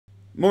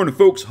Morning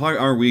folks, how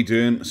are we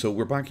doing? So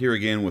we're back here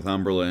again with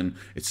Amberlynn.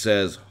 It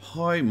says,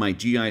 how my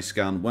GI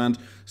scan went,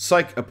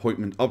 psych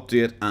appointment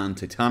update, and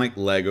Titanic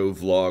Lego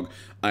vlog.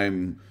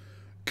 I'm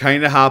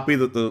kind of happy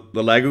that the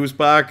Lego's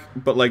back,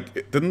 but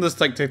like, didn't this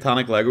like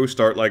Titanic Lego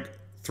start like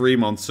 3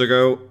 months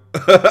ago?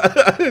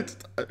 I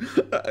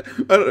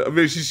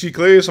mean, she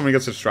clearly somebody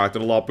gets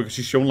distracted a lot because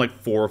she's shown like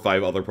 4 or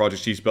 5 other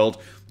projects she's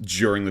built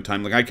during the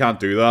time. Like, I can't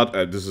do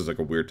that. This is like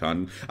a weird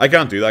time. I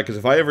can't do that because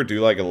if I ever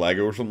do like a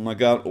Lego or something like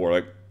that, or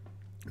like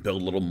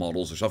build little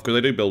models or stuff, because I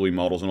do build wee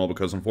models and all,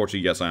 because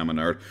unfortunately, yes, I am a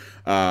nerd.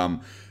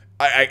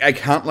 I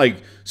can't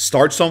like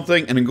start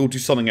something and then go do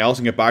something else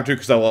and get back to it,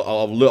 because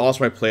I'll lost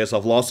my place.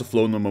 I've lost the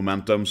flow and the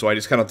momentum, so I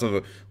just kind of have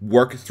to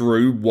work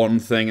through one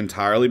thing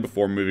entirely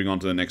before moving on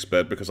to the next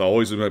bit, because I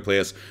always lose my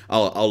place.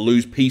 I'll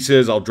lose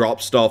pieces, I'll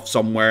drop stuff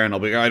somewhere, and I'll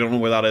be like, I don't know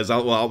where that is. I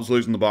was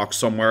losing the box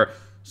somewhere.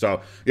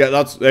 So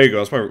yeah, there you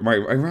go. That's my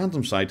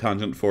random side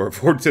tangent for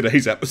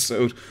today's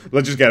episode.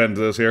 Let's just get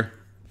into this here.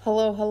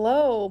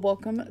 Hello.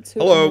 Welcome to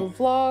a new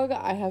vlog.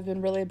 I have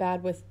been really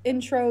bad with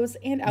intros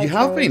and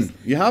outros.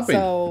 You have been.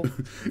 So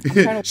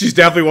she's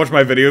definitely watched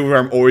my video where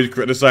I'm always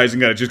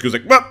criticizing it. It just goes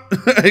like, well,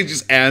 it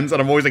just ends,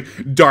 and I'm always like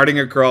darting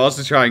across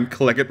to try and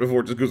click it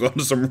before it just goes on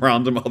to some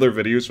random other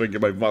video so I can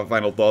get my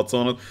final thoughts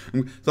on it.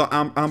 So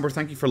Amber,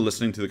 thank you for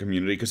listening to the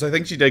community, because I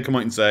think she did come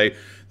out and say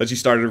that she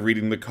started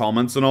reading the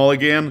comments and all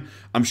again.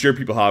 I'm sure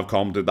people have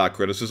commented that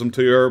criticism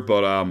to her,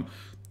 but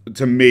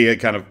to me,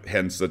 it kind of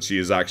hints that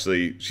she's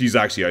actually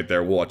out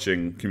there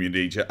watching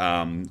community,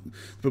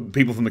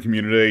 people from the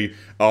community,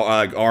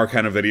 our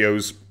kind of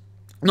videos.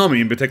 Not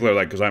me in particular,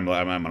 like, because I'm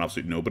an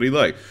absolute nobody,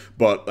 like,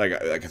 but like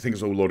I think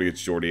it's Lodi,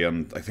 it's Jordy,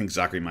 and I think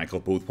Zachary and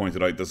Michael both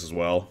pointed out this as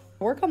well.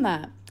 Work on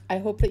that. I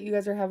hope that you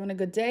guys are having a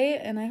good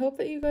day, and I hope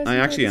that you guys I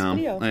actually am.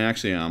 Video. I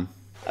actually am.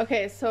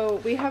 Okay, so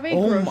we have a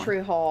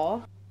grocery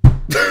haul.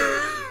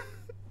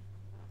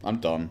 I'm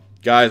done,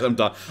 guys. I'm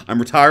done. I'm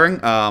retiring.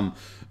 I'm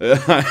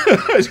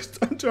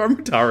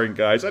retiring,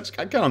 guys. I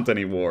can't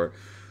anymore.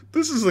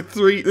 This is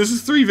three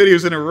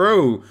videos in a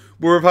row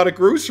where I've had a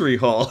grocery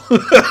haul.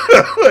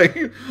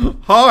 Like,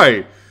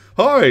 hi,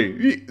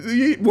 you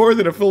eat more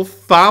than a full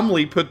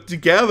family put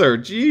together.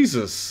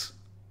 Jesus.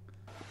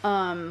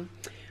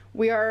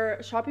 We are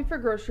shopping for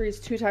groceries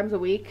 2 times a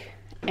week,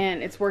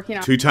 and it's working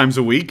out. 2 times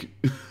a week?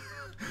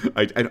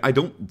 I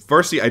don't.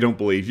 Firstly, I don't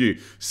believe you.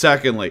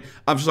 Secondly,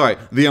 I'm sorry.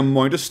 The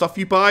amount of stuff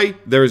you buy,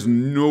 there is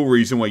no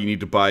reason why you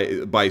need to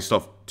buy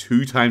stuff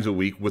 2 times a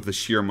week with the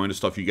sheer amount of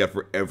stuff you get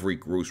for every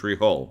grocery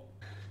haul.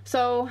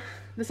 So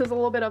this is a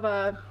little bit of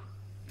a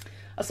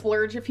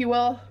splurge, if you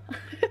will.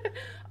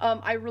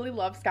 I really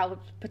love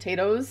scalloped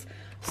potatoes,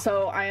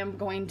 so I am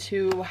going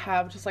to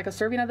have just like a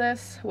serving of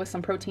this with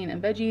some protein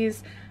and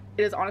veggies.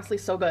 It is honestly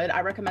so good. I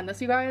recommend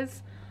this, you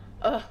guys.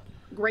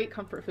 Great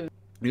comfort food.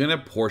 You get a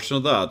portion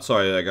of that.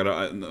 Sorry,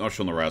 I'm not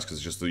showing the rest because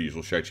it's just the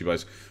usual shit she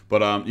buys.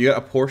 But you get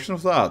a portion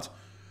of that.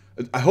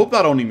 I hope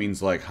that only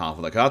means like half of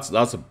it. Like,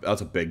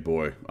 that's a big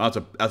boy. That's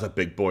a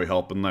big boy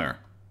helping there.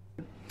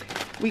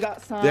 We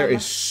got some. There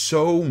is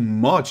so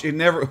much. It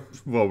never.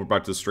 Well, we're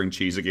back to the string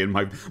cheese again.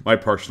 My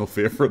personal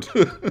favorite.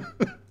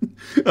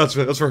 that's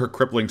for her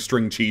crippling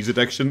string cheese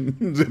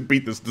addiction to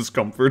beat this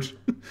discomfort.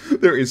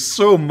 There is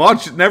so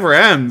much. It never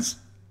ends.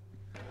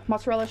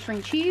 Mozzarella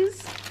string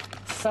cheese.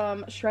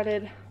 Some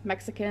shredded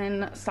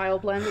Mexican style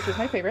blend, which is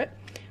my favorite.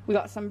 We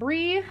got some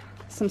brie,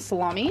 some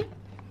salami,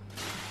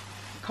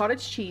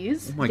 cottage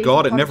cheese. Oh my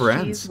god, it never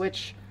ends.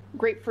 Which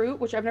grapefruit,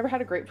 which I've never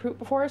had a grapefruit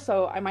before,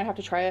 so I might have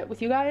to try it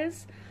with you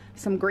guys.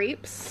 Some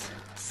grapes,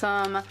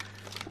 some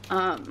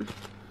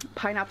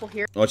pineapple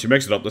here. Oh, she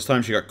mixed it up. This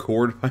time she got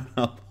cord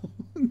pineapple.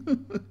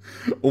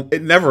 Oh,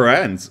 it never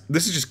ends.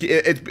 This is just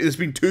it's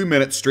been 2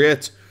 minutes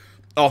straight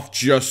of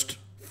just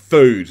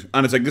food,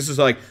 and it's like this is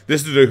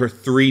to do her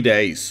 3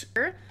 days.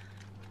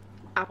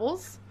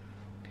 Apples,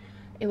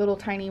 a little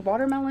tiny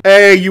watermelon.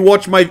 Hey, you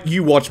watch my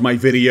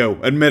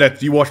video. Admit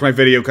it. You watch my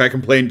video. Okay, I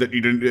complained that you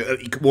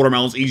didn't.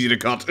 Watermelon's easy to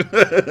cut.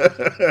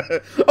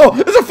 Oh,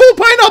 it's a full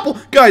pineapple,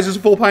 guys! It's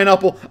a full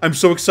pineapple. I'm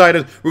so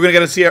excited. We're gonna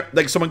get to see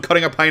like someone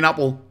cutting a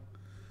pineapple.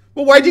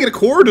 Well, why'd you get a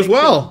cord as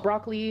well?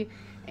 Broccoli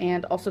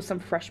and also some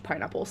fresh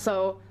pineapple.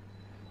 So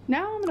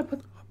now I'm gonna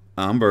put.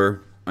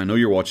 Amber, I know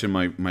you're watching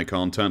my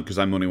content because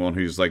I'm the only one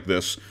who's like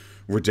this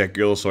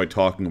ridiculous, so I'm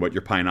talking about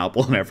your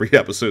pineapple in every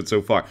episode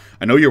so far.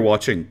 I know you're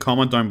watching.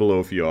 Comment down below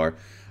if you are.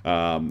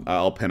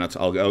 I'll pin it.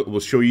 We'll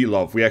show you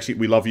love.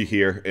 We love you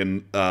here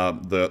in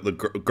the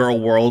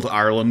Gorlworld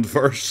Ireland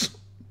verse.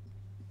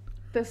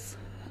 This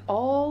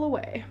all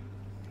away.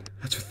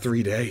 That's for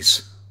 3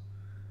 days.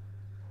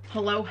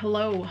 Hello,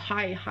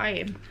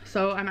 hi.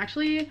 So I'm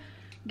actually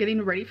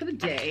getting ready for the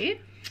day.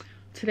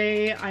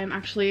 Today I'm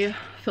actually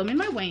filming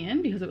my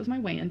weigh-in because it was my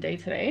weigh-in day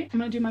today. I'm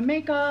gonna do my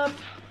makeup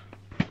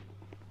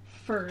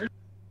first.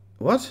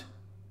 What?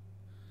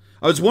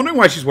 I was wondering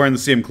why she's wearing the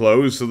same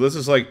clothes. So this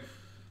is like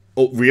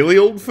really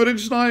old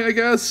footage now, I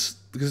guess,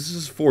 because this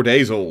is 4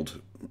 days old.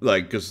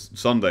 Like, because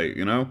Sunday,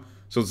 you know.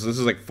 So this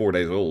is like 4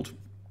 days old.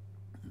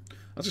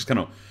 That's just kind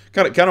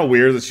Kind of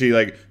weird that she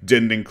like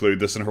didn't include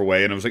this in her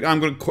way, and I was like,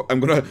 I'm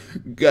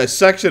gonna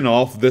section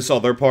off this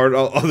other part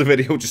of the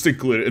video, just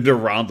include it into a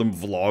random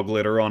vlog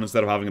later on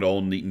instead of having it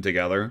all neaten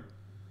together.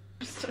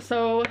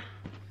 So,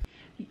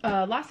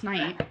 last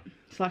night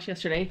 /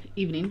 yesterday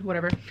evening,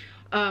 whatever,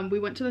 we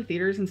went to the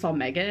theaters and saw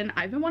Megan.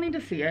 I've been wanting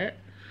to see it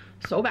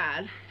so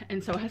bad,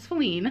 and so has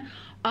Feline. Her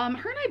and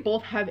I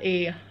both have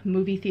a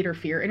movie theater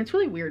fear, and it's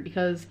really weird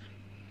because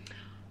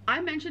I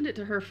mentioned it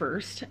to her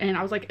first, and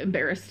I was like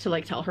embarrassed to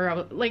like tell her. I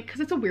was like, because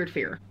it's a weird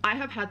fear. I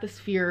have had this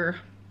fear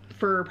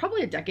for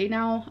probably a decade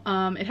now.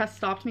 It has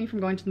stopped me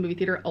from going to the movie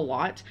theater a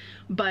lot,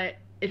 but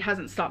it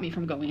hasn't stopped me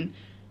from going,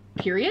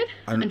 period,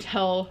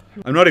 until...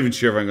 I'm not even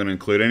sure if I'm going to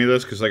include any of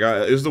this, because like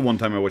this is the one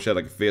time I wish I had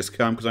like a face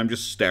cam, because I'm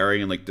just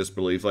staring in like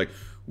disbelief, like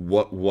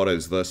what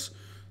is this?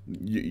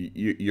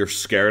 You're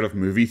scared of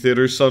movie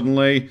theaters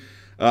suddenly?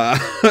 What?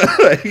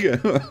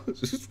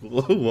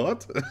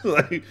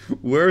 Like,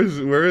 where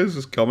is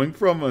this coming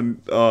from?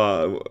 And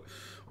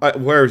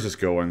where is this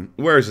going?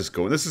 Where is this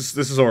going?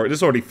 This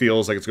already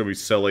feels like it's going to be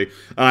silly.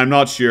 And I'm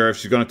not sure if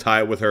she's going to tie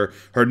it with her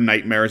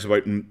nightmares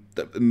about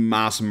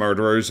mass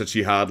murderers that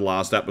she had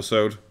last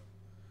episode.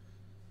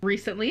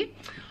 Recently,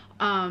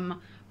 the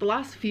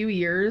last few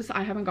years,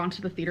 I haven't gone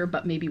to the theater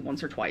but maybe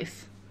once or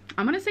twice.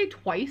 I'm gonna say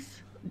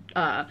twice.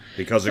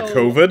 Because of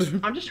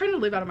COVID? I'm just trying to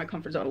live out of my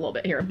comfort zone a little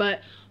bit here,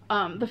 but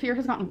the fear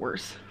has gotten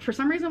worse. For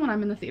some reason, when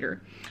I'm in the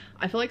theater,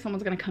 I feel like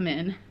someone's gonna come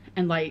in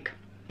and like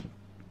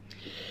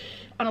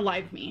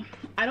unalive me.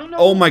 I don't know.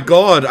 Oh my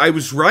god, I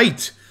was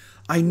right.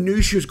 I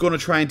knew she was gonna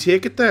try and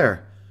take it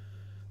there.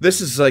 This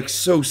is like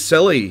so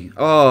silly.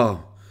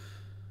 Oh,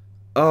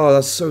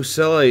 that's so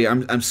silly.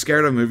 I'm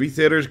scared of movie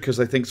theaters because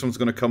I think someone's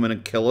gonna come in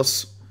and kill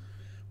us.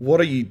 What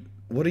are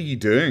you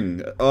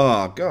doing?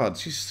 Oh god,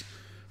 she's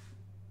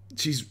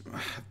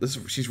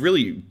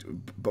really,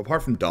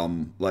 apart from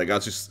dumb, like,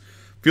 that just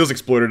feels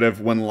exploitative.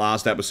 When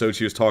last episode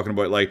she was talking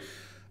about like,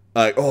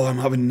 oh, I'm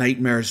having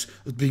nightmares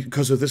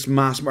because of this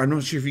mass murder. I'm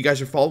not sure if you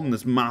guys are following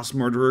this mass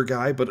murderer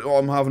guy, but oh,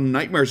 I'm having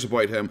nightmares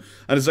about him.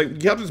 And it's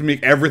like, you have to just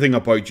make everything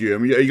about you. I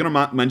mean, are you going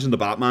to mention the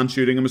Batman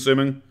shooting, I'm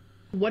assuming?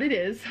 What it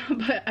is,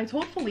 but I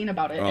told Feline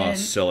about it. Oh, and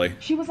silly.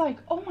 She was like,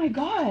 oh my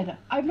god,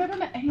 I've never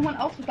met anyone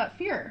else with that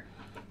fear.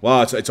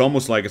 Wow, it's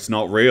almost like it's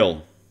not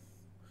real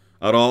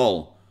at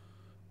all.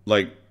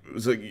 Like,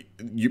 it's like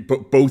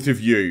both of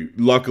you,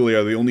 luckily,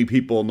 are the only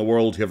people in the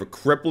world who have a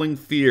crippling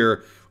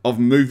fear of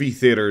movie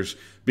theaters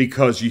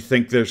because you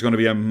think there's going to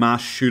be a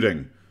mass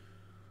shooting.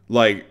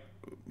 Like,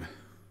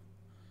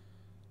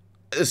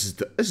 this is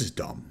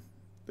dumb.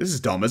 This is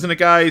dumb, isn't it,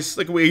 guys?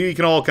 Like, we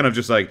can all kind of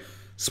just like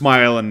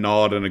smile and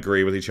nod and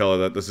agree with each other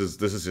that this is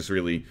just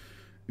really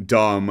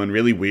dumb and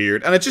really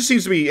weird. And it just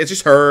seems to be, it's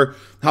just her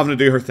having to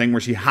do her thing where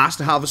she has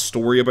to have a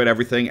story about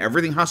everything.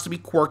 Everything has to be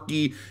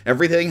quirky.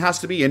 Everything has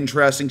to be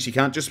interesting. She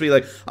can't just be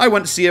like, I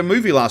went to see a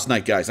movie last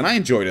night, guys, and I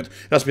enjoyed it. It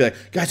has to be like,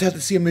 guys, I had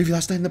to see a movie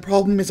last night, and the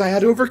problem is I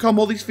had to overcome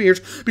all these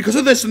fears because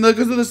of this and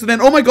because of this, and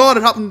then, oh my god,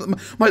 it happened.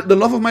 The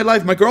love of my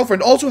life, my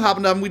girlfriend, also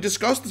happened, and we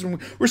discussed this,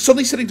 and we're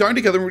suddenly sitting down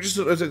together, and we're just...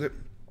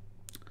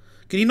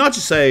 Can you not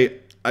just say,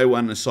 I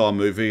went and saw a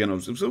movie, and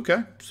it was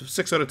okay.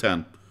 6 out of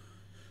 10.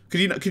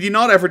 Could you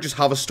not ever just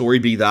have a story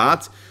be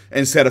that,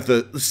 instead of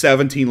the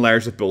 17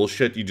 layers of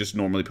bullshit you just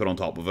normally put on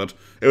top of it?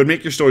 It would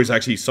make your stories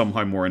actually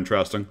somehow more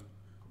interesting.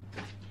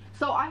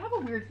 So I have a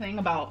weird thing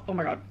about, oh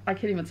my god, I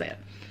can't even say it.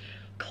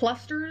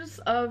 Clusters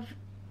of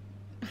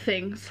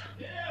things.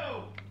 Ew.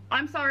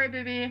 I'm sorry,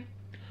 baby.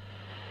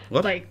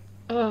 What? Like,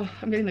 oh,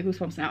 I'm getting the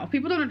goosebumps now.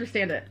 People don't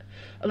understand it,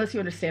 unless you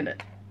understand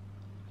it.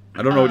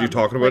 I don't know what you're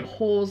talking about. Like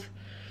holes,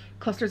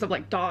 clusters of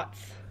like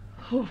dots.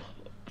 Oh.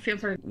 See, I'm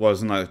sorry.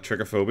 Wasn't that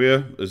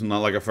trichophobia? Isn't that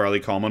like a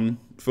fairly common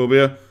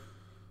phobia?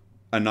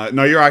 And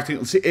now you're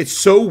acting... See, it's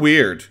so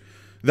weird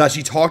that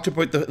she talked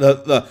about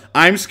the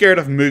I'm scared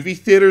of movie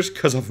theaters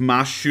because of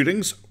mass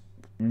shootings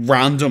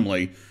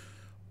randomly.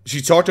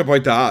 She talked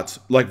about that,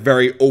 like,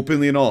 very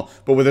openly and all.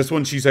 But with this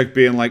one, she's like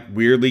being like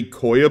weirdly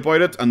coy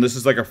about it. And this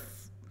is like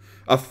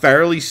a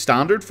fairly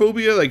standard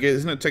phobia. Like,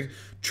 isn't it like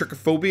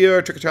trichophobia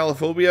or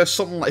trichotillomania,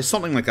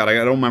 something like that. I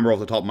don't remember off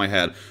the top of my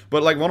head,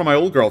 but like one of my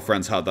old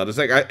girlfriends had that. It's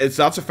like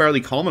that's a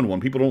fairly common one.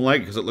 People don't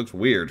like it because it looks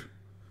weird.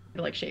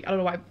 Like shake. I don't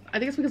know why. I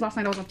think it's because last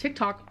night I was on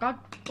TikTok. God,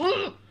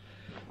 ugh.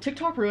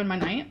 TikTok ruined my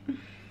night.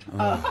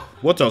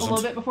 What doesn't? A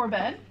little bit before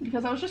bed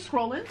because I was just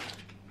scrolling,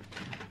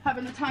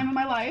 having the time of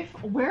my life.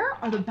 Where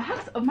are the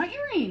backs of my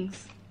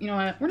earrings? You know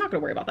what? We're not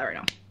gonna worry about that right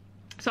now.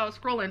 So I was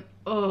scrolling.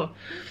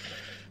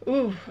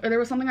 Ooh, there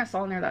was something I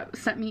saw in there that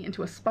sent me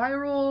into a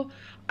spiral.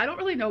 I don't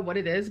really know what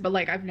it is, but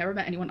like I've never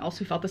met anyone else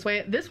who felt this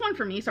way. This one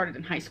for me started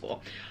in high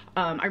school.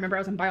 I remember I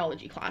was in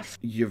biology class.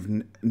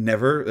 You've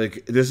never, like,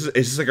 it's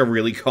just like a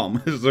really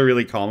common, this is a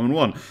really common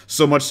one.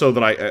 So much so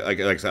that like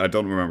I said, I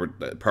don't remember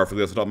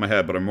perfectly off the top of my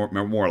head, but I more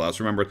or less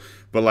remember it.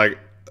 But like,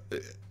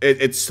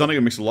 it's stunning.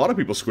 It makes a lot of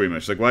people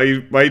squeamish. Like, why are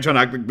you trying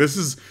to act like this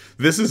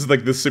is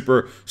like this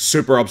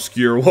super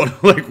obscure one?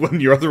 Like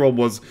when your other one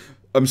was,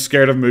 I'm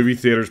scared of movie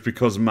theaters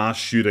because mass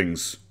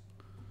shootings.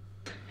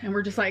 And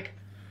we're just like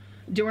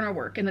doing our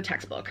work in the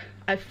textbook.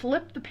 I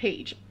flipped the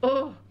page.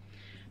 Oh,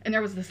 and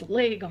there was this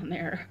leg on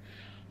there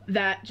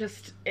that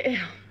just,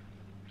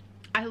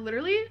 I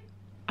literally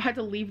had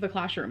to leave the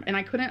classroom, and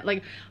I couldn't,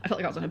 like, I felt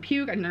like I was gonna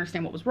puke. I didn't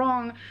understand what was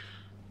wrong.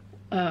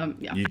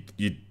 Yeah.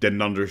 You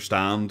didn't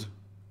understand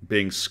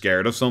being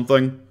scared of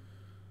something?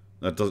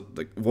 That does,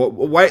 like,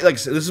 why, like,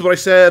 this is what I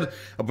said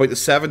about the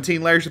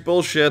 17 layers of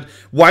bullshit.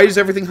 Why does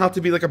everything have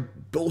to be like a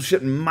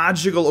bullshit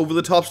magical over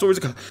the top stories?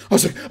 I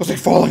was like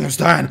falling, I was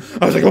dying.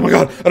 I was like, oh my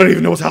god, I don't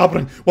even know what's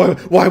happening.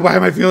 Why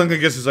am I feeling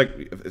like this? It's like,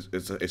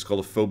 it's called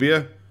a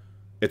phobia.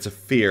 It's a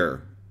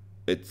fear.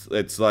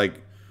 It's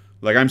like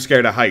I'm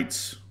scared of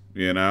heights,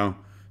 you know?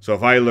 So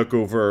if I look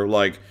over,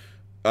 like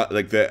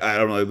the, I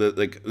don't know,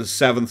 the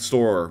seventh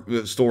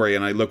story,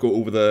 and I look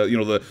over the, you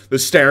know, the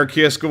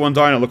staircase going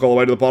down, I look all the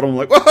way to the bottom, I'm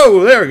like,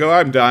 whoa, there we go,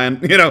 I'm dying,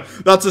 you know?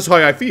 That's just how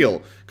I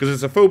feel, because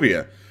it's a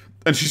phobia.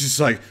 And she's just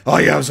like, oh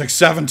yeah, I was like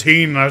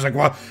 17, and I was like,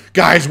 well,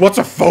 guys, what's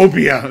a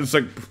phobia? It's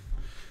like,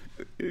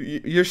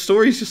 your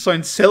stories just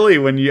sound silly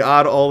when you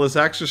add all this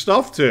extra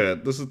stuff to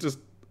it. This is just,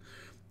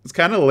 it's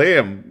kind of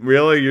lame,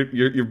 really.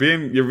 You're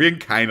being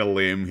kind of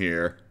lame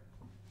here.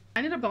 I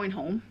ended up going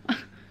home.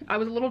 I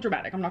was a little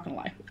dramatic, I'm not gonna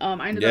lie.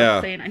 I ended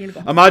up saying I need to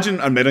go home.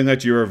 Imagine admitting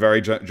that you were a very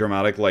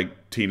dramatic,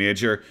 like,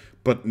 teenager,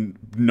 but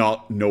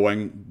not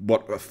knowing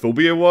what a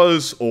phobia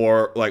was,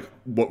 or, like,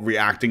 what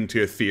reacting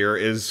to a fear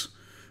is.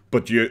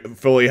 But you're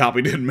fully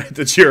happy to admit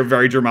that you're a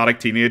very dramatic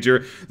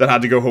teenager that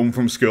had to go home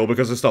from school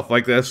because of stuff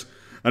like this.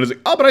 And it's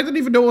like, oh, but I didn't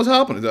even know what was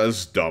happening.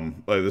 That's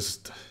dumb. Like,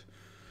 this,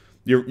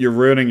 you're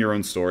ruining your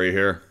own story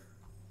here.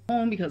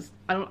 Home because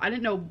I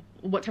didn't know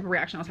what type of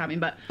reaction I was having,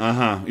 but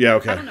yeah,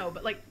 okay. I don't know,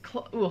 but like,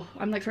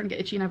 I'm like starting to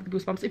get itchy and I have the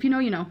goosebumps. If you know,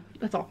 you know.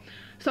 That's all.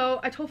 So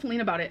I told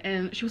Feline about it,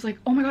 and she was like,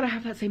 "Oh my god, I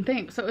have that same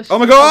thing." So it's oh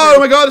my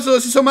god,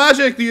 this is so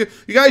magic. You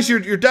guys,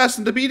 you're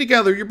destined to be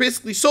together. You're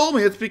basically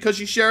soulmates because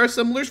you share a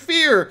similar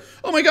fear.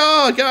 Oh my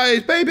god,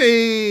 guys,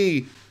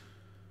 baby.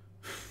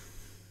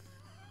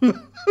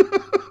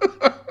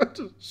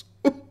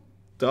 So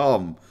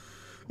dumb.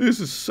 This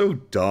is so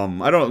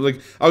dumb. I don't, like,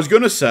 I was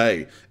gonna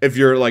say, if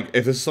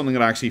this is something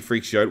that actually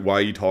freaks you out, why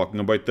are you talking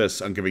about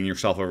this and giving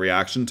yourself a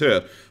reaction to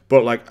it?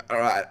 But, like,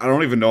 I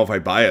don't even know if I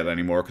buy it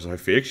anymore because how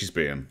fake she's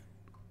being.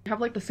 Have,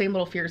 like, the same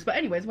little fears. But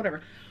anyways,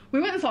 whatever. We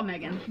went and saw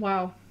Megan.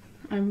 Wow.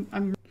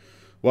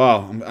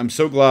 Wow, I'm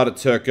so glad it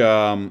took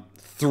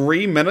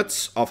 3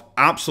 minutes of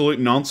absolute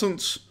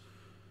nonsense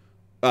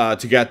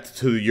to get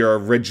to your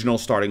original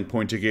starting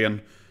point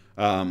again,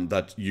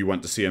 that you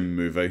went to see a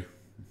movie.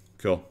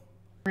 Cool.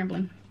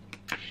 Rambling.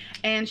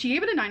 And she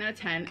gave it a 9 out of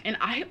 10, and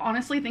I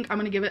honestly think I'm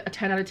gonna give it a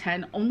 10 out of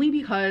 10 only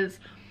because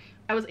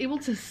I was able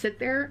to sit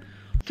there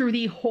through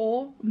the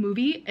whole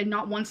movie and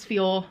not once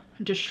feel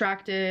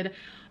distracted.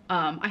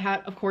 I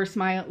had, of course,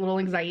 my little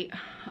anxiety.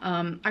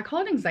 I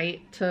call it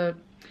anxiety to,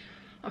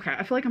 okay,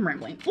 I feel like I'm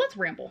rambling. Let's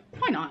ramble.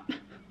 Why not?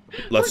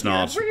 Let's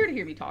not. We're here to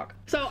hear me talk.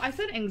 So I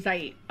said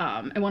anxiety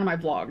in one of my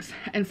vlogs,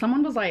 and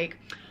someone was like,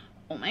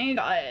 oh my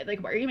god,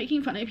 like, why are you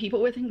making fun of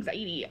people with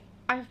anxiety?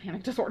 I have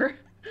panic disorder.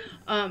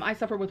 I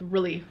suffer with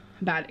really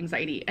bad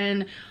anxiety,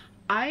 and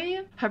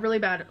I have really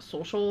bad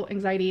social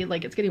anxiety.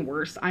 Like, it's getting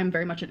worse. I'm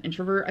very much an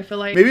introvert, I feel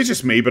like. Maybe it's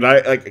just me, but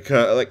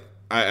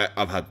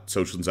I've had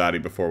social anxiety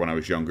before when I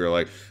was younger.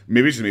 Like,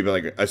 maybe it's just me, but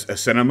like a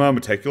cinema in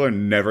particular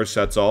never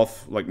sets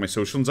off like my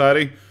social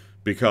anxiety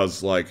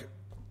because like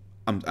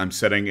I'm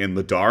sitting in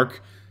the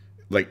dark,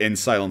 like in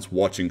silence,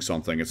 watching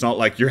something. It's not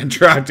like you're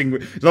interacting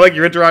with, it's not like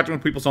you're interacting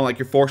with people. It's not like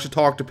you're forced to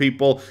talk to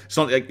people. It's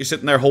not like you're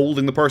sitting there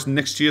holding the person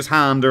next to his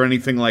hand or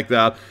anything like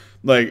that.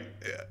 Like,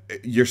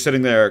 you're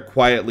sitting there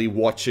quietly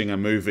watching a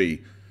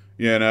movie.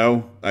 You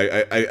know,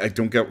 I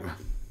don't get.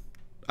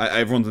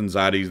 Everyone's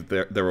anxiety is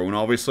their own,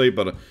 obviously,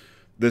 but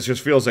this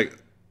just feels like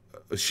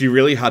she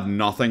really had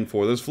nothing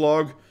for this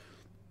vlog,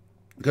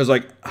 because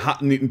like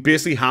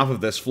basically half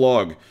of this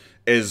vlog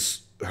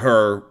is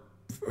her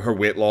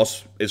weight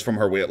loss, is from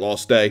her weight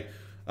loss day,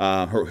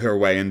 her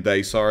weigh-in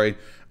day, sorry,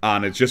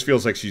 and it just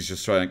feels like she's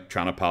just trying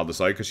to pad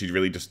this out because she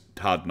really just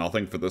had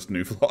nothing for this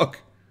new vlog.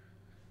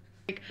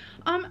 Like,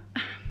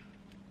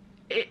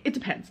 it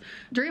depends.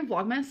 During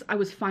Vlogmas, I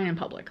was fine in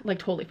public, like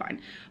totally fine.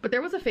 But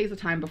there was a phase of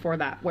time before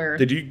that where,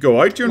 did you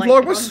go out during like,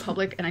 Vlogmas? If I was in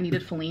public and I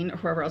needed Feline or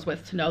whoever I was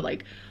with to know,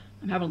 like,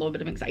 I'm having a little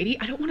bit of anxiety.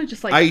 I don't want to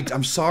just like.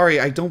 I'm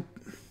sorry. I don't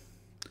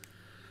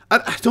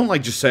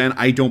like just saying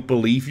I don't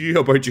believe you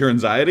about your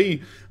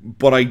anxiety,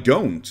 but I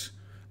don't.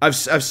 I've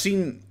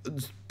seen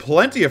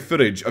plenty of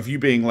footage of you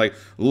being like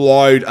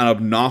loud and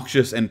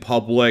obnoxious in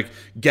public,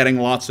 getting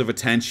lots of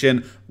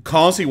attention,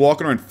 constantly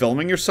walking around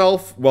filming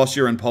yourself whilst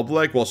you're in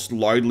public, whilst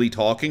loudly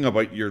talking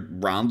about your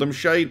random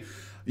shit.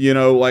 You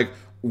know, like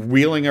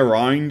wheeling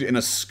around in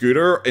a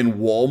scooter in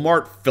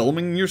Walmart,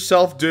 filming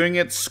yourself doing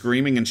it,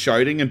 screaming and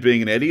shouting and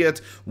being an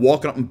idiot,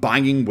 walking up and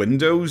banging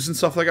windows and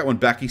stuff like that when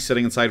Becky's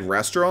sitting inside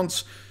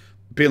restaurants,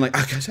 being like,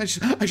 oh, guys,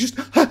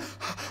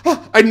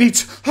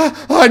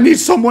 I need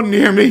someone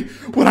near me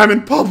when I'm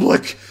in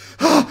public,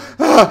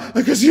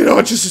 because, you know,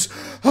 it just,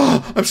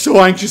 I'm so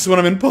anxious when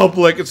I'm in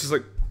public. It's just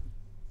like,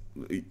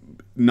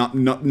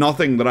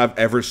 nothing that I've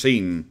ever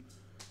seen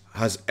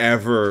has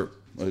ever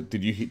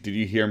Did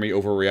you hear me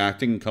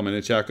overreacting and come in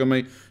and check on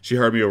me? She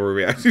heard me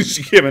overreacting.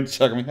 She came in to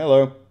check on me.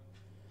 Hello.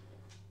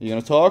 You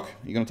gonna talk?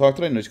 You gonna talk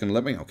today? No, she's gonna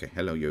let me? Okay,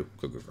 hello you.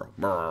 Good girl.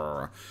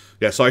 Brr.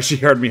 Yeah, sorry, she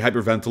heard me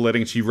hyperventilating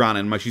and she ran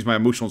in. She's my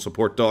emotional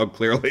support dog,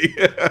 clearly.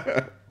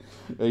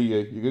 Hey,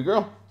 you good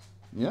girl?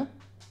 Yeah?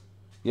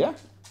 Yeah?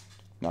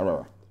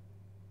 No.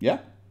 Yeah?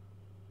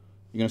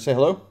 You gonna say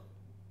hello?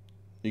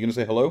 You gonna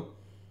say hello?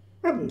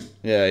 Yeah,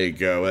 there you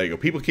go. There you go.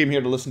 People came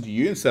here to listen to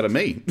you instead of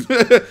me.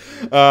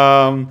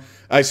 I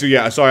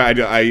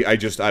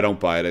don't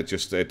buy it.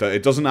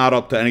 It doesn't add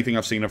up to anything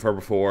I've seen of her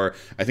before.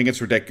 I think it's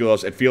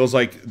ridiculous. It feels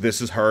like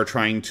this is her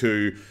trying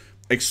to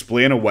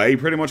explain away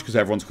pretty much because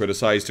everyone's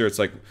criticized her. It's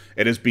like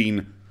it has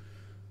been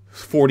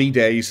 40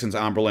 days since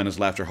Amberlynn has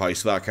left her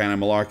house, that kind of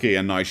malarkey,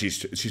 and now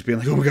she's been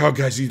like, oh my god,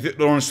 guys, you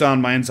don't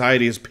understand, my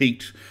anxiety has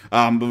peaked,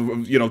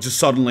 just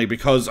suddenly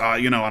because,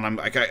 and I'm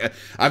like,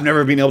 I've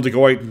never been able to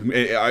go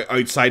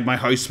outside my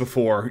house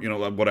before,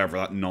 whatever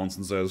that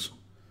nonsense is.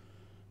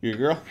 You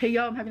girl? Hey,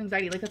 yo, I'm having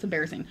anxiety, like, that's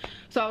embarrassing.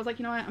 So I was like,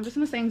 you know what, I'm just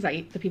gonna say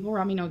anxiety. The people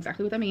around me know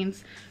exactly what that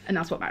means, and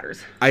that's what matters.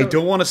 So, I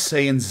don't want to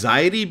say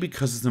anxiety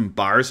because it's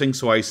embarrassing,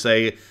 so I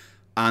say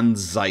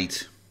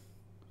anxiety.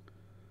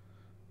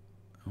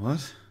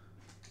 What?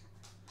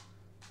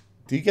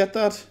 Do you get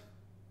that?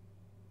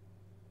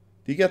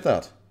 Do you get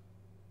that?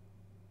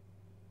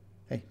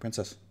 Hey,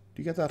 princess,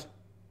 do you get that?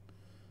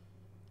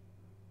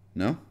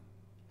 No?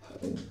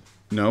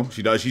 No,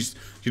 she does.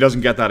 She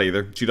doesn't get that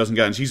either. She doesn't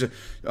get it. She's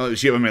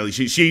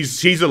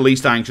the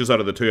least anxious out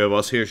of the two of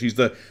us here. She's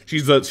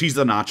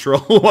the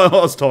natural while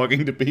I was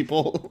talking to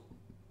people.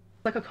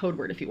 Like a code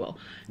word, if you will.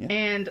 Yeah.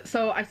 And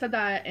so I said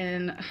that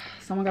and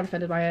someone got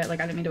offended by it. Like,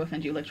 I didn't mean to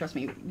offend you. Like, trust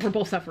me, we're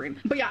both suffering.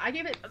 But yeah, I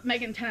gave it,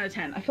 Megan, 10 out of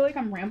 10. I feel like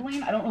I'm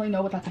rambling. I don't really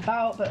know what that's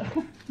about, but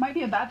might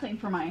be a bad thing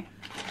for my...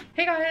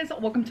 Hey guys,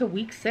 welcome to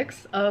week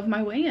 6 of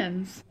my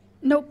weigh-ins.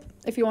 Nope.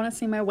 If you want to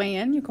see my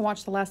weigh-in, you can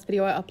watch the last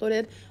video I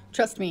uploaded.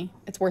 Trust me,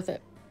 it's worth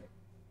it.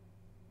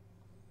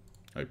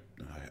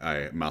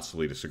 I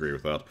massively disagree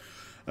with that.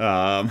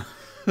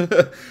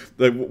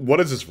 Like, what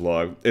is this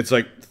vlog? It's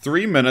like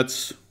 3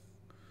 minutes...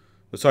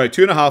 Sorry,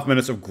 2.5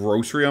 minutes of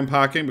grocery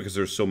unpacking because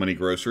there's so many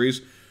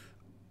groceries.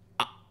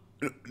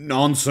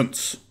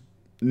 Nonsense.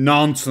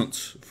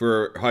 Nonsense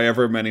for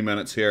however many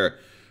minutes here.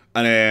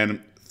 And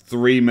then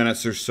 3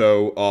 minutes or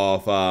so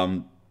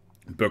of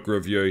book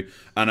review.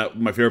 And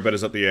my favorite bit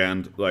is at the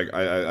end. Like,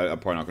 I'm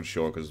probably not going to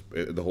show it because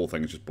the whole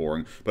thing is just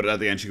boring. But at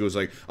the end she goes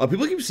like, oh,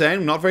 people keep saying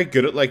I'm not very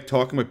good at like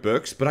talking about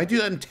books, but I do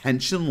that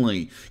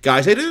intentionally.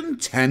 Guys, I do it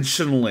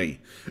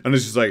intentionally. And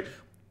it's just like...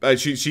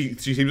 She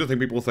seems to think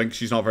people think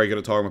she's not very good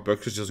at talking about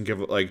books because she doesn't give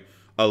like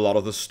a lot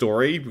of the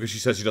story because she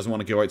says she doesn't want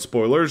to give out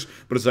spoilers.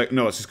 But it's like,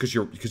 no, it's just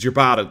because you're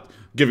bad at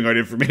giving out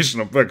information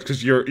on books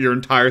because your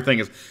entire thing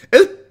is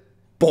it's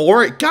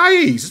boring,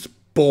 guys. It's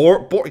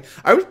boring.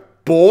 I was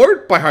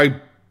bored by how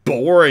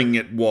boring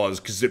it was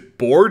because it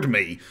bored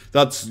me.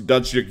 That's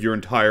your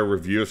entire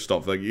review of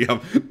stuff. Like you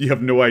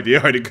have no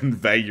idea how to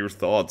convey your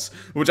thoughts,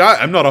 which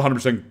I'm not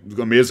 100%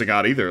 amazing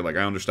at either. Like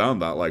I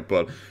understand that. Like,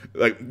 but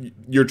like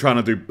you're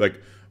trying to do like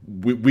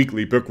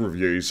weekly book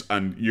reviews,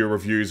 and your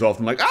reviews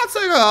often like that's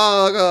like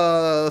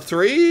a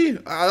 3.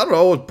 I don't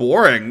know, it's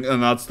boring,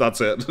 and that's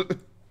it.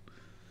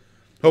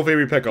 Hopefully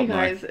we pick up now.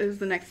 Hey guys, it is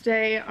the next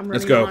day. I'm running.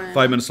 Let's go. On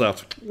 5 minutes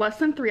left. Less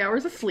than 3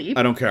 hours of sleep.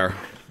 I don't care.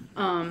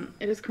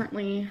 It is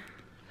currently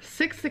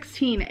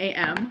 6:16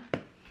 a.m.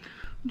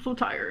 I'm so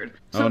tired.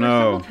 So oh, there's no.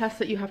 several tests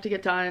that you have to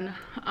get done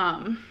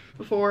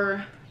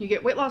before you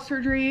get weight loss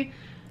surgery.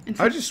 And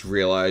I just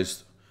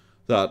realized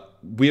that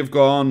we have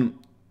gone...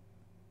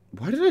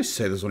 Why did I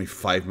say there's only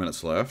 5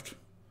 minutes left?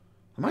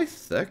 Am I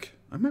thick?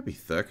 I might be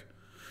thick.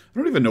 I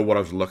don't even know what I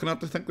was looking at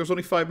to think there's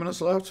only 5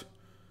 minutes left.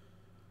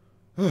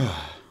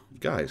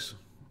 Guys,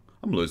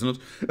 I'm losing it.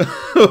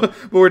 But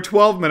we're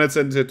 12 minutes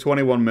into a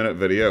 21-minute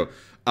video,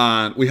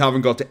 and we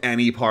haven't got to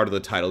any part of the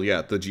title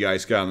yet. The GI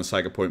scan, the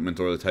psych appointment,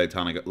 or the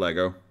Titanic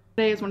Lego.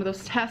 Today is one of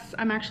those tests.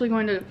 I'm actually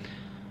going to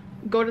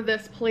go to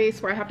this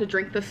place where I have to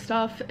drink this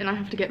stuff, and I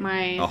have to get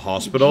my... A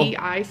hospital?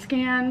 GI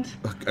scanned.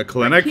 A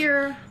clinic? Right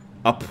here.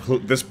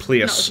 This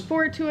place. I'm not looking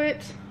forward to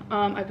it.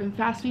 I've been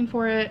fasting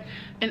for it,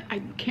 and I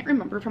can't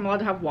remember if I'm allowed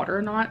to have water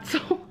or not,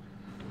 so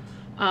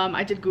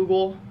I did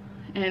Google,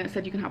 and it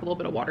said you can have a little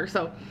bit of water,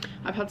 so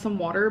I've had some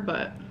water,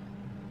 but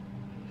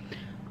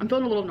I'm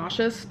feeling a little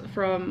nauseous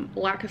from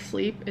lack of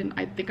sleep, and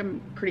I think I'm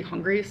pretty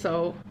hungry,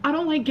 so I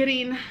don't like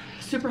getting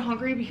super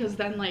hungry because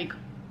then, like,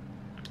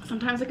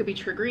 sometimes it could be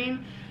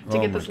triggering to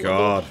get this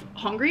level of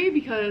hungry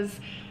because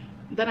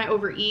then I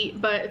overeat,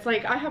 but it's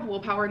like I have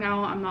willpower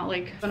now. I'm not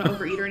like gonna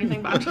overeat or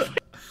anything, but I'm just like...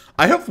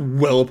 I have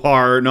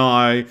willpower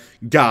now,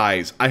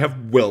 guys. I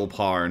have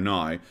willpower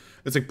now.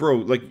 It's like, bro,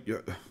 like,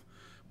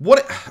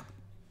 what?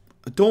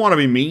 I don't want to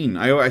be mean.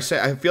 I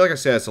feel like I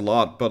say this a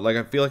lot, but like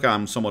I feel like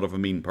I'm somewhat of a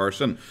mean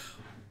person.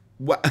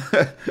 What,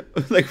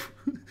 like,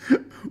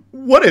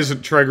 what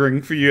isn't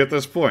triggering for you at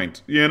this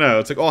point? You know,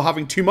 it's like, oh,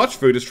 having too much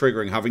food is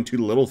triggering. Having too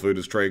little food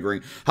is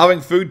triggering. Having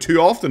food too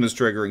often is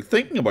triggering.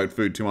 Thinking about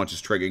food too much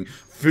is triggering.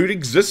 Food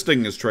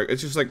existing is triggering.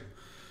 It's just like,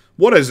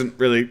 what isn't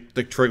really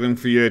like triggering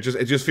for you? It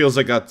just feels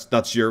like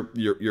that's your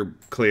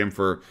claim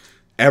for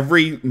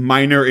every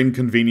minor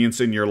inconvenience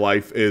in your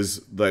life is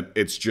that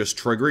it's just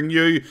triggering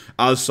you.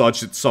 As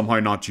such, it's somehow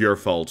not your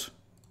fault.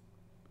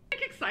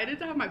 I'm excited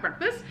to have my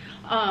breakfast.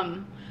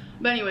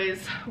 But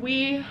anyways,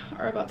 we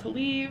are about to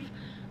leave.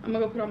 I'm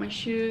gonna go put on my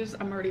shoes.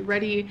 I'm already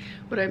ready,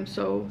 but I'm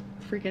so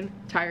freaking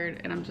tired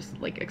and I'm just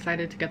like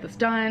excited to get this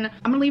done.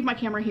 I'm gonna leave my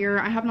camera here.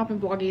 I have not been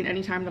vlogging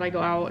anytime that I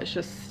go out. It's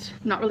just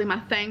not really my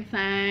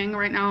thing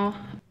right now.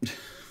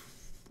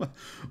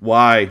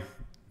 Why?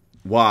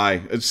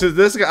 So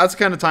that's the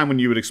kind of time when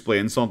you would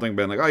explain something,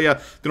 being like, oh yeah,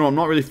 you know, I'm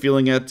not really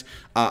feeling it.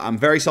 I'm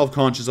very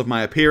self-conscious of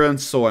my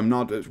appearance, so I'm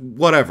not,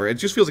 whatever. It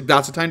just feels like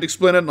that's the time to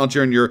explain it, not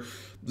during your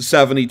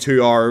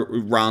 72-hour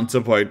rant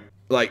about,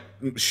 like,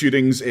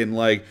 shootings in,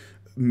 like,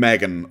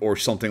 Megan or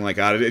something like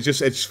that. It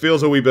just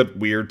feels a wee bit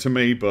weird to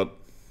me, but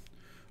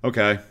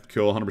okay,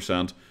 cool,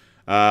 100%.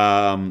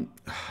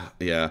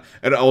 Yeah,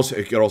 it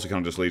also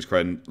kind of just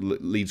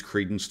leads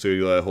credence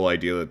to the whole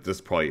idea that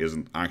this probably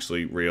isn't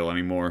actually real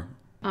anymore.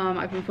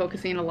 I've been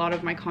focusing a lot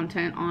of my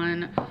content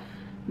on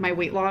my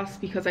weight loss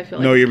because I feel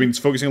like... No, you've been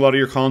focusing a lot of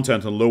your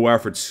content on low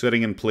effort,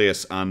 sitting in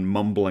place and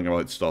mumbling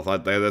about stuff.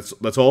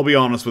 Let's all be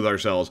honest with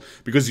ourselves.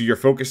 Because you're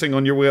focusing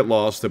on your weight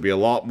loss, there'll be a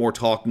lot more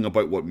talking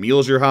about what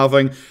meals you're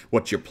having,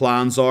 what your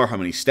plans are, how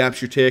many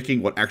steps you're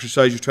taking, what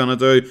exercise you're trying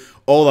to do,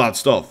 all that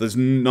stuff. There's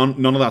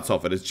none of that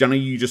stuff. It is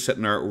generally you just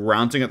sitting there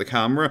ranting at the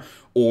camera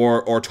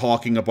or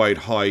talking about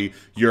how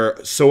you're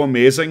so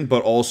amazing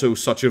but also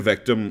such a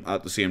victim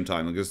at the same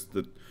time.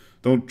 Like,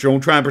 don't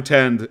try and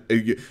pretend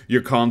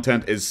your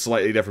content is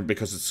slightly different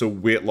because it's so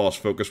weight loss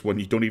focused when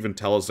you don't even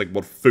tell us like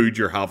what food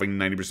you're having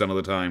 90% of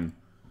the time.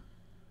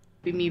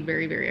 Be me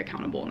very, very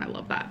accountable, and I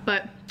love that.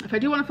 But if I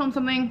do want to film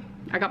something,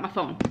 I got my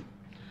phone.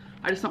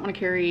 I just don't want to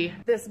carry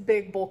this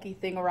big bulky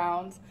thing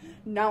around.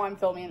 Now I'm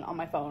filming on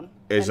my phone.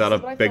 Is that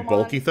a big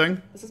bulky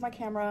thing? This is my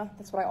camera.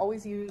 That's what I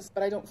always use,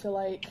 but I don't feel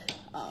like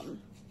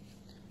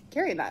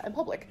carrying that in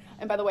public.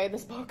 And by the way,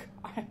 this book,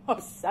 I'm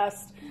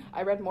obsessed.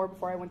 I read more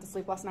before I went to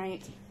sleep last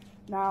night.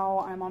 Now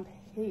I'm on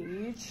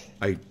page...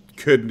 I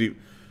couldn't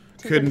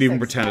even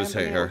pretend to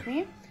say her.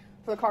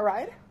 For the car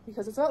ride,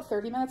 because it's about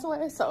 30 minutes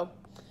away, so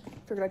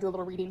figured I'd do a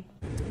little reading.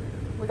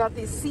 We got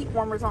these seat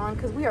warmers on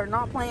because we are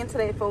not playing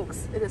today,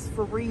 folks. It is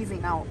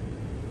freezing out.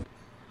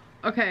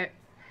 Okay,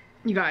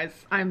 you guys,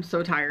 I'm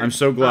so tired. I'm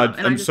so glad.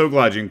 I'm so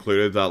glad you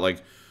included that,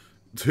 like,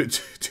 two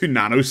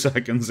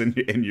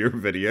nanoseconds in your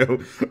video.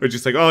 Which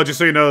is like, oh, just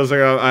so you know, it's like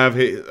I have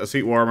a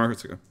seat warmer.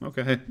 It's like,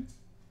 okay,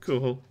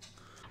 cool.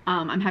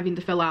 I'm having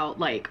to fill out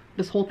like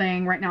this whole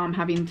thing right now. I'm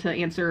having to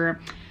answer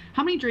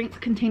how many drinks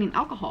containing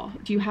alcohol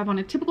do you have on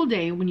a typical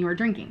day when you are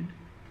drinking?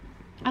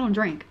 I don't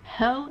drink.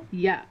 Hell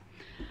yeah.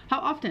 How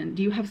often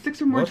do you have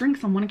 6 or more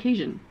drinks on one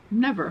occasion?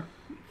 Never.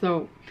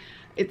 So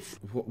it's...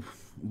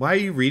 Why are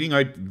you reading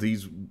out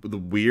the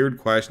weird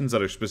questions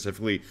that are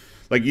specifically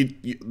like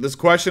this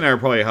questionnaire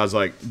probably has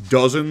like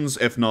dozens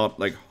if not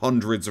like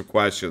hundreds of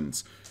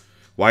questions.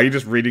 Why are you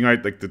just reading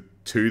out like the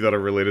 2 that are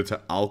related to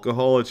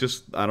alcohol? It's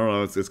just, I don't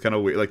know, it's kind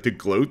of weird, like to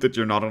gloat that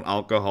you're not an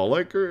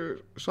alcoholic or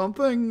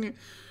something.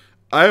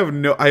 I have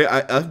no,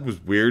 that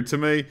was weird to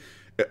me.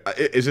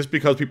 Is this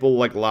because people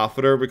like laugh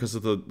at her because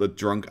of the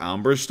drunk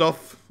Amber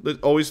stuff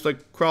that always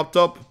like cropped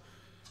up?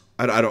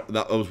 I don't,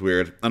 that was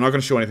weird. I'm not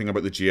going to show anything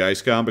about the GI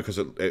scam because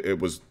it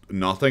was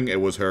nothing. It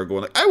was her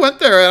going like, I went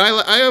there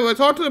and I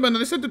talked to them and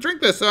they said to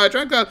drink this, so I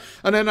drank that,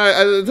 and then I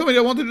told me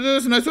I wanted to do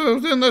this, and I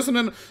was doing this, and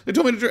then they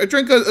told me to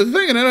drink a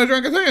thing, and then I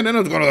drank a thing, and then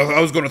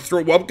I was gonna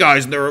throw up,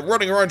 guys, and they were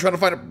running around trying to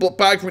find a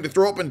bag for me to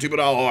throw up into,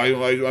 but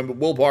I'm a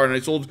willpower, and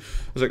I sold.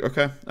 I was like,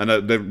 okay, and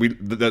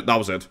that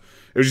was it.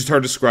 It was just her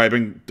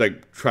describing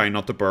like trying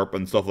not to burp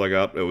and stuff like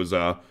that. It was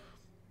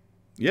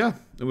yeah,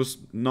 it was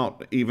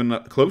not even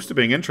close to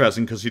being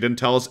interesting because she didn't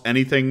tell us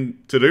anything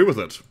to do with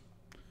it.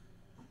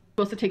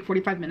 Supposed to take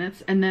 45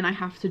 minutes, and then I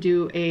have to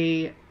do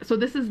so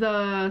this is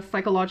the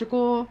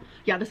psychological,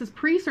 this is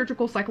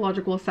pre-surgical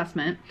psychological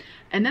assessment,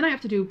 and then I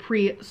have to do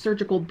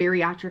pre-surgical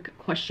bariatric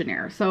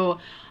questionnaire. So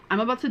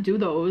I'm about to do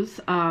those.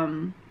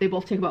 They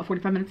both take about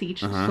 45 minutes each,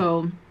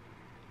 so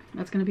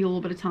that's going to be a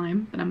little bit of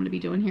time that I'm going to be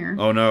doing here.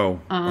 Oh no,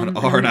 an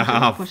hour and a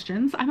half.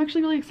 Questions. I'm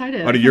actually really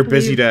excited. Out of your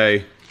busy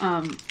day.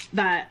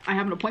 That I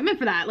have an appointment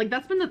for that. Like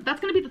that's going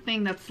to be the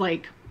thing that's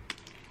like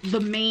the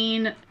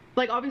main,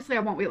 like obviously I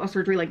want weight loss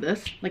surgery like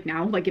this, like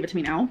now, like give it to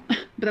me now, but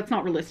that's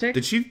not realistic.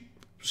 Did she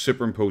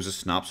superimpose a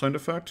snap sound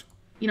effect?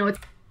 You know, it's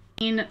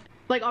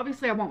like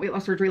obviously I want weight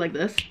loss surgery like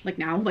this, like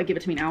now, like give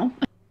it to me now.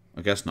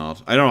 I guess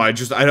not. I don't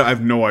know. I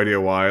have no idea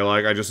why.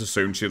 Like, I just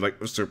assumed she'd like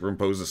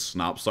superimpose a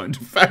snap sound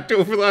effect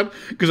over that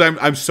because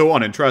I'm so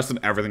uninterested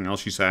in everything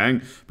else she's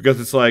saying,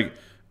 because it's like,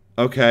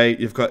 okay,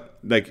 you've got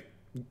like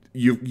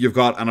you've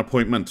got an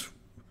appointment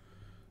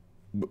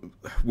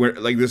where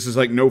like this is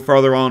like no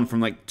further on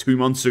from like 2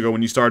 months ago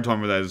when you started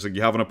talking about that. It's like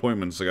you have an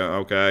appointment. It's like,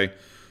 okay,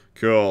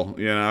 cool,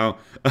 you know.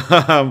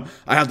 I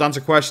have to answer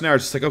a questionnaire.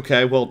 It's just like,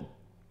 okay, well,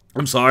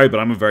 I'm sorry, but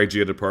I'm a very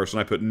jaded person.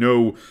 I put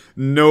no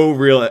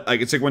real,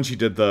 like, it's like when she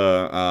did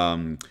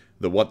the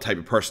the what type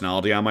of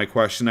personality am I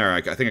question there.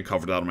 I think I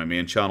covered that on my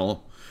main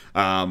channel.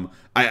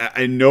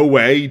 In no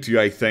way do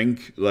I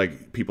think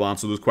like people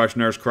answer those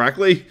questionnaires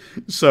correctly.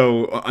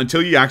 So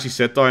until you actually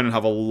sit down and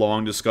have a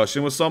long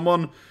discussion with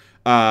someone,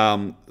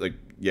 like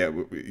yeah,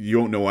 you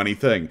don't know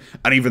anything.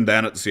 And even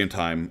then, at the same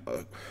time,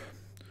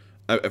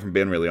 if I'm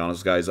being really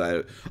honest, guys,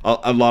 a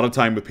lot of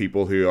time with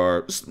people who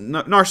are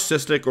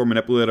narcissistic or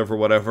manipulative or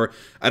whatever,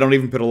 I don't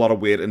even put a lot of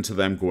weight into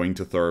them going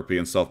to therapy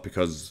and stuff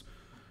because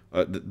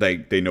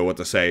they know what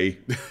to say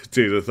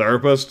to the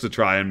therapist to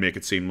try and make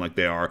it seem like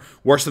they are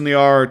worse than they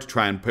are, to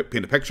try and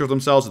paint a picture of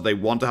themselves that they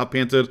want to have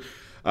painted.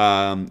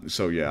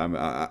 So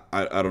yeah,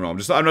 I don't know. I'm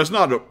just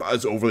not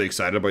as overly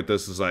excited about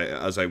this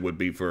as I would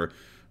be for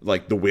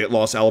like the weight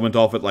loss element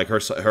of it, like her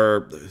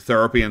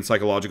therapy and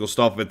psychological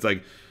stuff. It's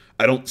like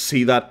I don't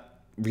see that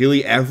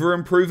really ever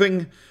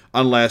improving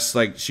unless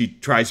like she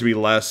tries to be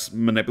less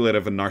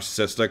manipulative and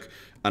narcissistic,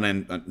 and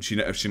then she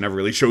never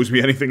really shows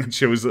me anything that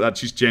shows that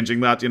she's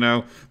changing that, you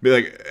know. Be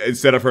like,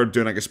 instead of her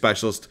doing like a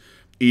specialist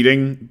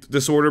eating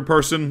disorder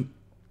person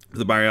for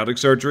the bariatric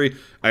surgery,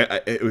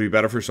 it would be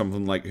better for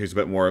something like who's a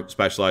bit more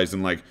specialized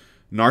in like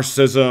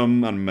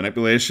narcissism and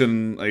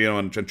manipulation, you know,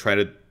 and try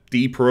to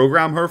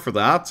deprogram her for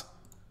that.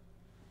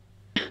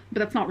 But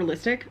that's not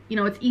realistic. You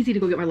know, it's easy to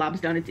go get my labs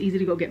done. It's easy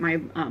to go get my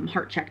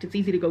heart checked. It's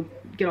easy to go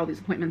get all these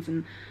appointments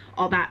and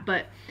all that.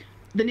 But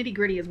the nitty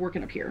gritty is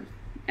working up here.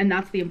 And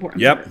that's the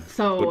important part.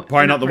 So, but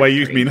probably not the way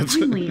you mean it.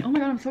 Finally. Oh my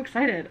God, I'm so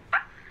excited.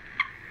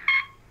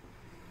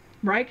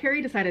 Mariah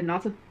Carey decided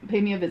not to pay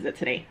me a visit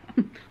today.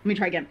 Let me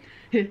try again.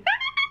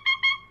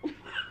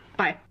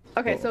 Bye.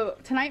 Okay, so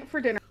tonight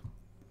for dinner.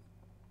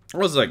 I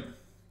was like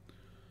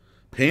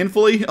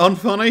painfully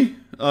unfunny.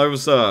 That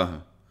was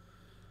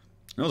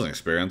an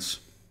experience.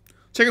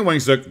 Chicken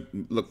wings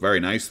look very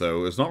nice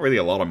though. There's not really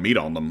a lot of meat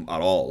on them at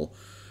all.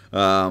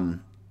 But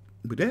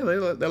yeah,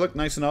 they look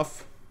nice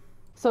enough.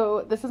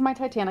 So this is my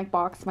Titanic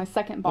box. My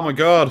second box. Oh my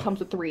God. Comes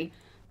with 3.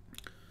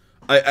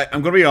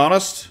 I'm gonna be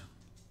honest,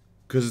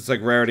 because it's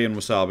like Rarity and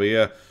Wasabi.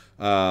 Yeah,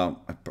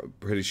 I'm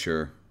pretty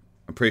sure.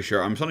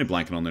 I'm suddenly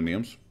blanking on their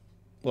names.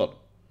 What?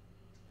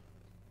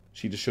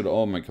 She just showed up.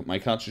 Oh, my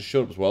cats just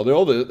showed up as well. They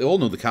all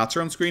know the cats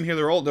are on screen here.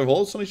 They've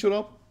all suddenly showed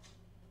up.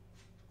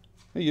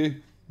 Hey you.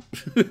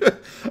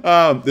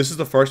 This is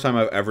the first time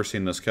I've ever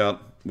seen this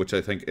cat, which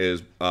I think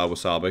is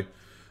Wasabi.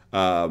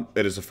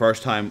 It is the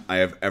first time I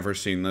have ever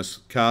seen this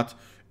cat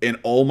in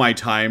all my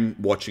time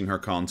watching her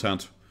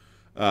content.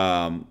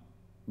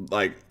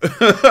 Like,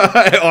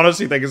 I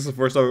honestly think it's the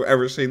first time I've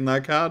ever seen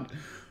that cat.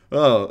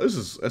 Oh,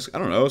 I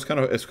don't know.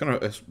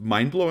 It's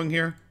mind blowing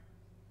here.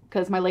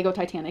 Because my Lego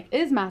Titanic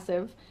is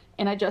massive,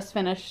 and I just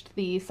finished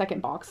the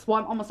second box. Well,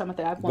 I'm almost done with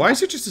it. Why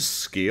is it just a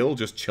scale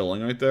just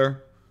chilling out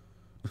there?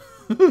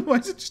 Why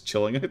is it just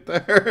chilling out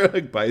there,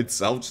 like by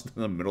itself, just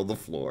in the middle of the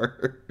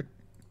floor?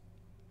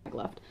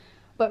 Left.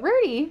 But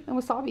Rarity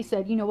and Wasabi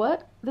said, you know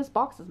what? This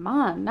box is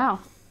mine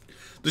now.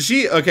 Does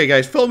she... Okay,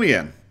 guys, fill me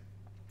in.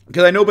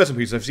 Because I know bits and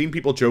pieces. I've seen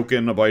people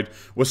joking about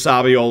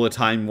Wasabi all the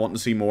time, wanting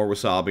to see more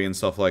Wasabi and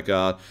stuff like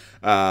that.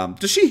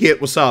 Does she hate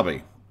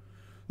Wasabi?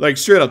 Like,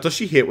 straight up, does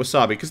she hate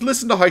Wasabi? Because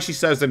listen to how she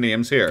says their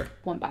names here.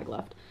 1 bag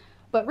left.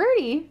 But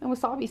Rarity and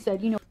Wasabi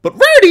said, you know... But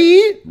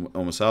Rarity...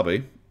 On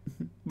Wasabi...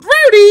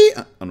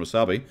 Rarity! On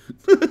Wasabi.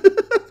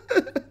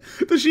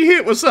 Does she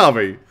hate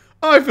Wasabi?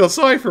 Oh, I feel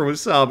sorry for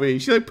Wasabi.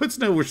 She like puts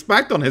no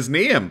respect on his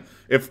name.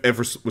 If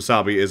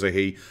Wasabi is a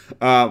he.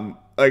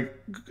 Like,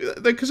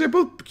 because they're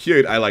both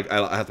cute. I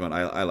have to admit,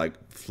 I like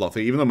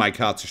Fluffy. Even though my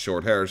cats are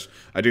short hairs,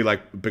 I do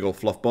like big old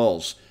fluff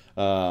balls.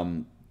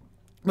 But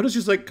it's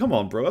just like, come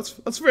on, bro.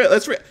 That's real.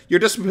 You're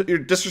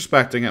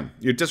disrespecting him.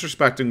 You're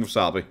disrespecting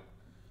Wasabi.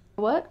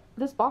 What?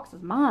 This box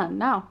is mine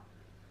now.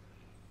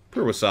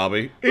 Poor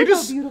Wasabi. Look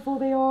how beautiful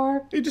they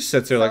are. He just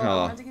sits there like, I oh.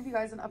 wanted to give you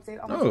guys an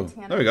update on the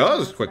Titanic. There we go. That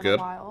was quite good.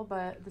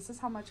 But this is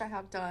how much I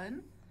have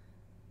done.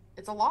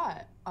 It's a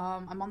lot.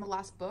 I'm on the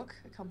last book.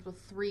 It comes with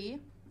 3,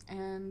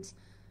 and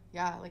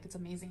yeah, like it's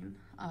amazing.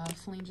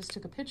 Feline just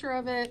took a picture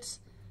of it.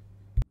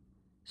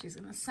 She's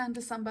gonna send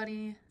to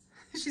somebody.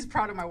 She's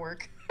proud of my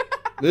work.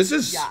 This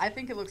is... Yeah, I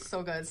think it looks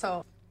so good.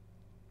 So,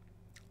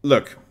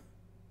 look,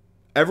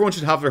 everyone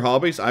should have their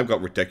hobbies. I've got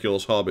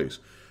ridiculous hobbies.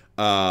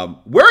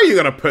 Where are you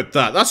gonna put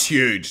that? That's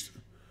huge.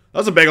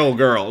 That's a big old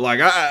girl. Like,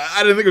 I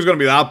didn't think it was gonna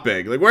be that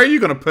big. Like, where are you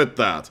gonna put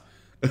that?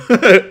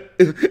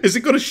 Is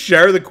it gonna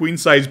share the queen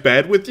size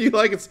bed with you?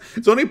 Like,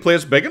 it's only a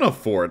place big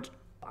enough for it.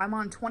 I'm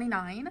on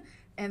 29,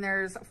 and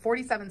there's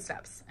 47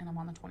 steps, and I'm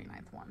on the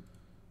 29th one.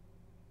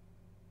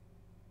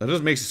 That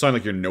just makes it sound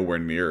like you're nowhere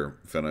near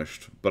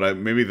finished. But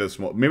maybe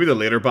the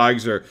later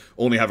bags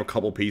only have a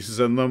couple pieces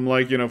in them,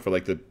 like, you know, for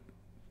like the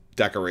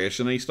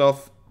decoration-y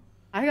stuff.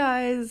 Hi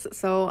guys,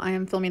 so I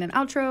am filming an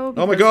outro.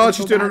 Oh my God,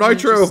 she's doing an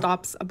outro. Just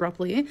stops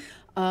abruptly.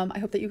 I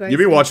hope that you guys. You've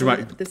been watching my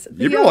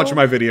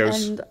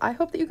videos, and I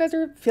hope that you guys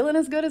are feeling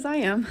as good as I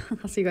am.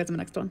 I'll see you guys in the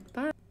next one.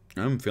 Bye.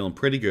 I'm feeling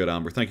pretty good,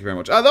 Amber. Thank you very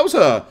much. That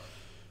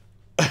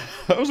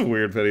was a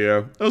weird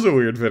video.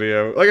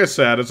 Like I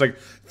said, it's like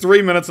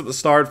 3 minutes at the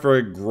start for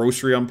a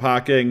grocery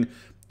unpacking,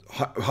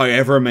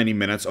 however many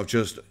minutes of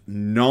just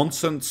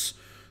nonsense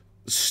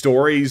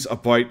stories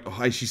about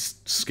how she's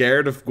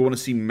scared of going to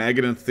see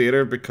Megan in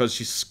theater because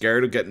she's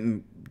scared of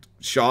getting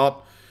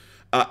shot,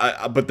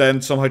 but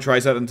then somehow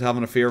tries that into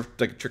having a fear of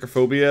like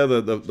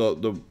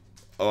trichophobia,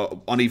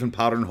 the uneven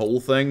pattern hole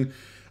thing,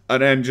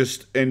 and then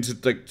just into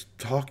like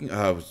talking.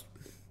 It was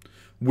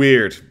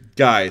weird,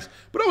 guys,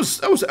 but it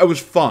was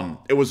fun.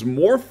 It was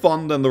more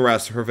fun than the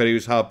rest of her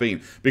videos have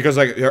been, because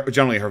like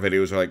generally her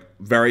videos are like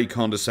very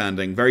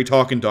condescending, very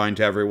talking down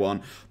to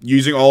everyone,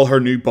 using all her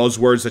new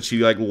buzzwords that she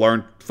like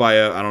learned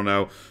via, I don't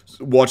know,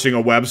 watching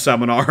a web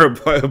seminar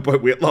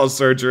about weight loss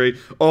surgery,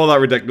 all that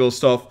ridiculous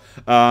stuff.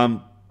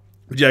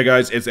 Yeah,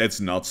 guys, it's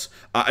nuts.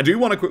 I do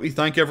want to quickly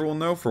thank everyone,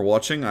 though, for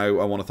watching. I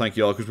want to thank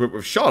you all, because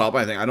we've shot up,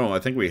 I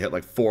think we hit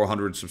like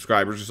 400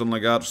 subscribers or something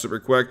like that, super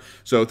quick.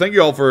 So thank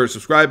you all for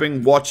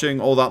subscribing, watching,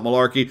 all that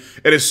malarkey.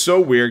 It is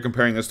so weird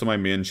comparing this to my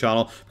main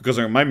channel, because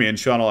on my main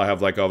channel, I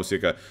have like obviously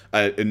like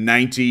a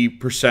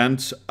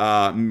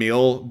 90%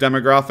 male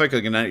demographic,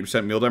 like a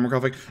 90% male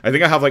demographic. I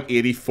think I have like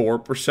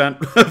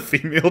 84%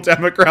 female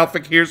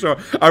demographic here, so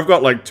I've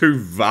got like two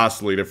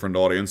vastly different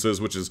audiences,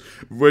 which is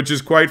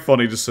quite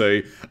funny to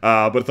see.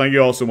 But thank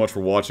you all so much for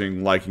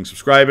watching, liking,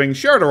 subscribing.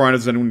 Share it around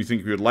if there's anyone you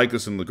think you would like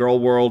this in the girl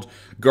world.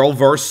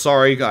 Girlverse,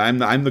 sorry.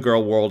 I'm the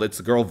girl world. It's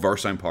the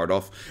girlverse I'm part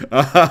of.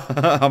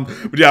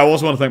 But yeah, I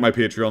also want to thank my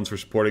Patreons for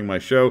supporting my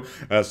show.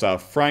 That's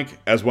Frank,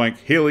 Eswank,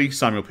 Haley,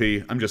 Samuel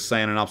P. I'm just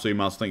saying an absolute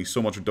mess. Thank you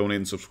so much for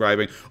donating,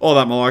 subscribing, all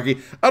that malarkey.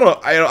 I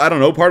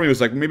don't know. Part of me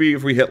was like, maybe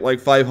if we hit like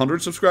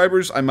 500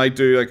 subscribers, I might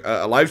do like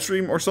a live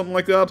stream or something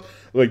like that.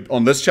 Like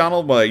on this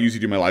channel, but I usually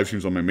do my live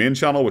streams on my main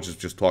channel, which is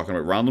just talking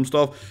about random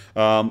stuff.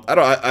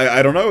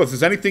 I don't know if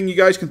there's anything you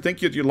guys can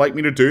think you'd like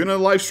me to do in a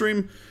live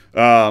stream.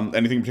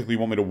 Anything particularly you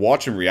want me to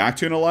watch and react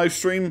to in a live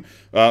stream?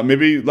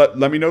 Maybe let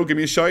me know, give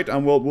me a shout,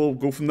 and we'll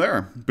go from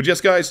there. But yes,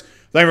 guys,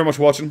 thank you very much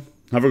for watching.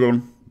 Have a good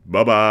one.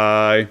 Bye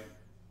bye.